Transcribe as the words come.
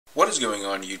What is going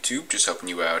on YouTube? Just helping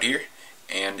you out here.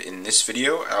 And in this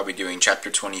video I'll be doing Chapter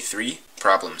 23,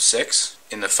 Problem 6,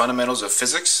 in the Fundamentals of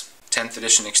Physics, 10th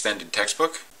edition extended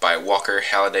textbook by Walker,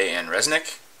 Halliday, and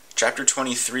Resnick. Chapter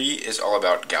 23 is all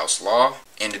about Gauss' law,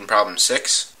 and in Problem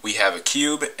 6 we have a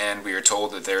cube and we are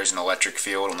told that there is an electric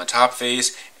field on the top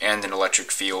face and an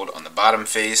electric field on the bottom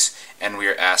face, and we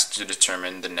are asked to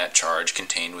determine the net charge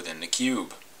contained within the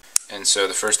cube. And so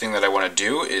the first thing that I want to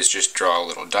do is just draw a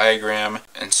little diagram,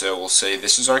 and so we'll say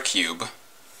this is our cube.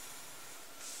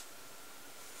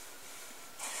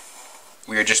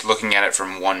 We are just looking at it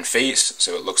from one face,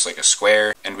 so it looks like a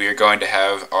square, and we are going to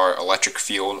have our electric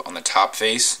field on the top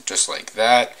face, just like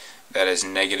that. That is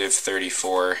negative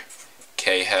 34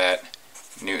 k hat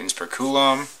newtons per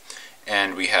coulomb,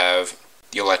 and we have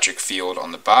the electric field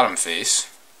on the bottom face,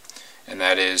 and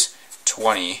that is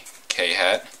 20 k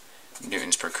hat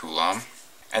newtons per coulomb.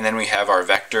 And then we have our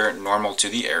vector normal to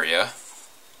the area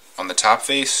on the top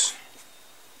face,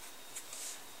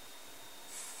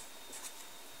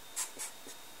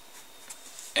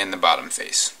 and the bottom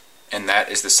face. And that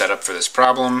is the setup for this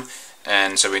problem.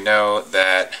 And so we know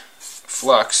that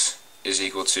flux is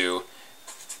equal to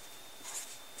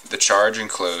the charge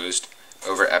enclosed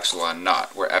over epsilon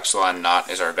naught, where epsilon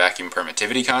naught is our vacuum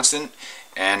permittivity constant.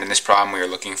 And in this problem we are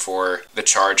looking for the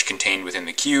charge contained within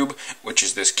the cube, which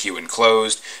is this Q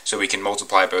enclosed, so we can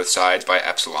multiply both sides by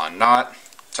epsilon naught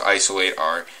to isolate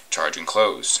our charge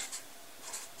enclosed.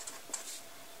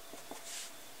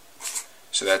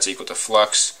 So that's equal to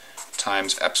flux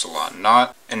times epsilon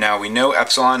naught. And now we know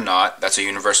epsilon naught, that's a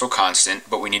universal constant,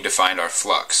 but we need to find our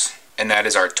flux. And that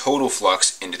is our total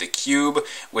flux into the cube,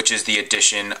 which is the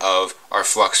addition of our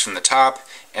flux from the top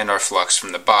and our flux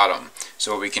from the bottom.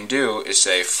 So what we can do is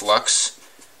say flux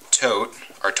tot,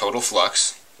 our total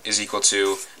flux, is equal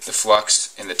to the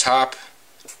flux in the top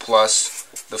plus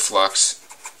the flux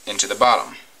into the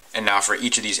bottom. And now for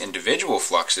each of these individual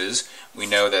fluxes, we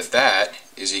know that that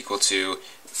is equal to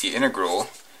the integral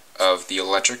of the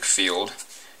electric field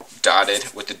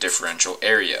dotted with the differential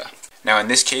area. Now in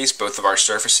this case, both of our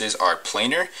surfaces are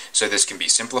planar, so this can be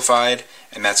simplified,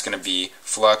 and that's going to be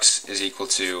flux is equal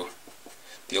to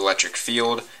the electric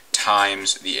field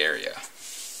times the area.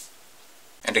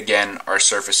 And again, our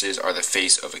surfaces are the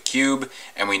face of a cube,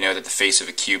 and we know that the face of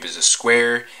a cube is a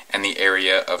square, and the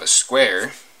area of a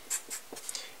square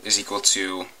is equal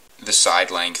to the side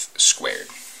length squared.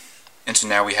 And so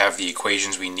now we have the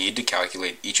equations we need to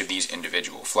calculate each of these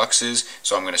individual fluxes.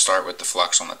 So I'm going to start with the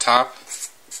flux on the top.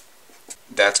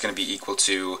 That's going to be equal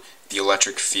to the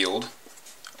electric field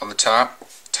on the top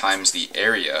times the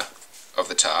area of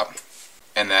the top,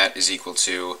 and that is equal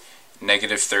to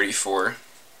negative 34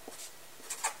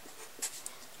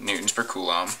 newtons per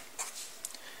coulomb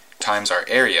times our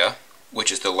area,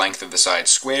 which is the length of the side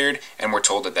squared, and we're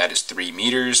told that that is 3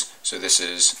 meters, so this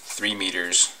is 3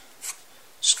 meters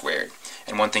squared.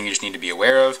 And one thing you just need to be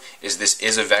aware of is this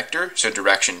is a vector, so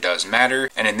direction does matter,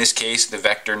 and in this case the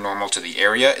vector normal to the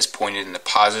area is pointed in the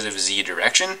positive z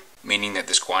direction, meaning that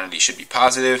this quantity should be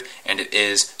positive, and it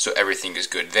is, so everything is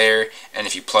good there. And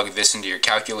if you plug this into your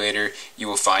calculator, you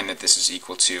will find that this is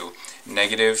equal to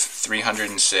negative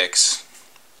 306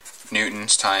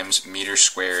 newtons times meters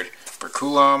squared per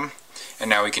coulomb. And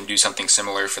now we can do something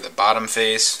similar for the bottom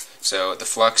face. So the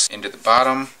flux into the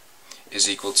bottom is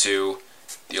equal to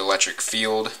the electric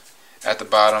field at the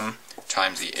bottom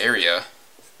times the area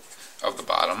of the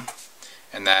bottom,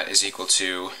 and that is equal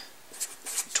to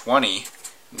 20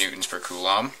 newtons per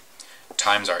coulomb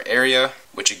times our area,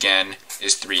 which again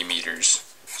is 3 meters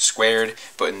squared.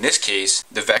 But in this case,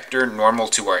 the vector normal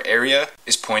to our area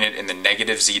is pointed in the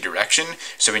negative z direction,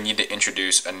 so we need to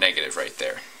introduce a negative right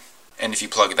there. And if you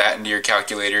plug that into your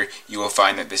calculator, you will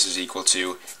find that this is equal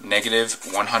to negative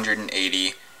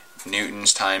 180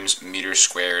 newtons times meters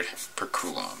squared per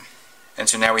coulomb. And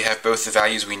so now we have both the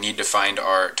values we need to find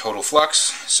our total flux.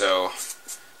 So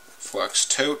flux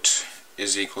tot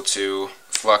is equal to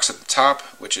flux at the top,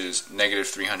 which is negative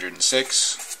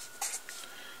 306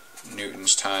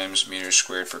 newtons times meters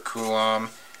squared per coulomb,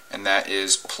 and that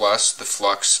is plus the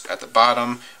flux at the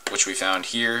bottom, which we found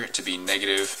here to be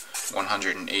negative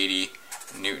 180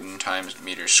 newton times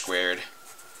meters squared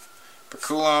per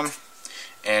coulomb.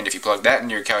 And if you plug that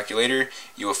into your calculator,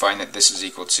 you will find that this is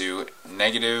equal to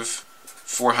negative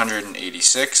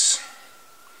 486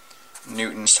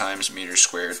 newtons times meters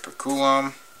squared per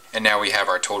coulomb. And now we have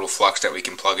our total flux that we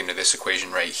can plug into this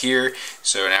equation right here.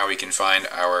 So now we can find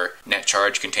our net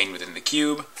charge contained within the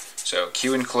cube. So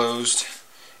Q enclosed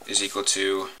is equal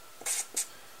to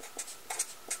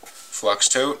flux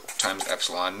tot times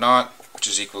epsilon naught, which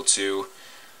is equal to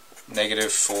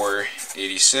negative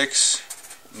 486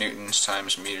 newtons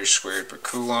times meters squared per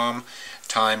coulomb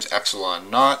times epsilon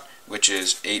naught, which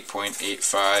is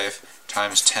 8.85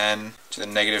 times 10 to the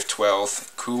negative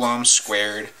 12th coulombs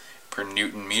squared per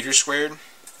newton meter squared.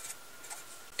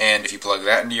 And if you plug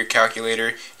that into your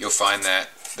calculator, you'll find that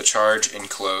the charge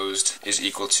enclosed is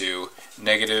equal to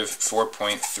negative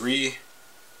 4.3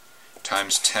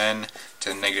 times 10 to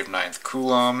the negative 9th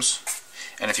coulombs.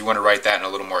 And if you want to write that in a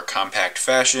little more compact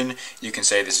fashion, you can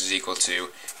say this is equal to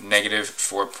negative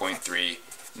 4.3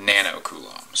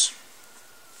 nanocoulombs.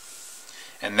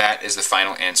 And that is the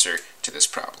final answer to this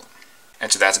problem.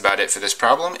 And so that's about it for this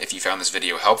problem. If you found this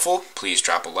video helpful, please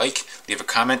drop a like, leave a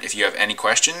comment if you have any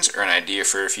questions or an idea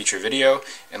for a future video,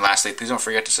 and lastly, please don't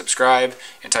forget to subscribe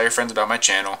and tell your friends about my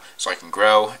channel so I can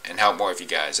grow and help more of you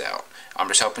guys out. I'm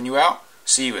just helping you out.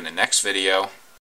 See you in the next video.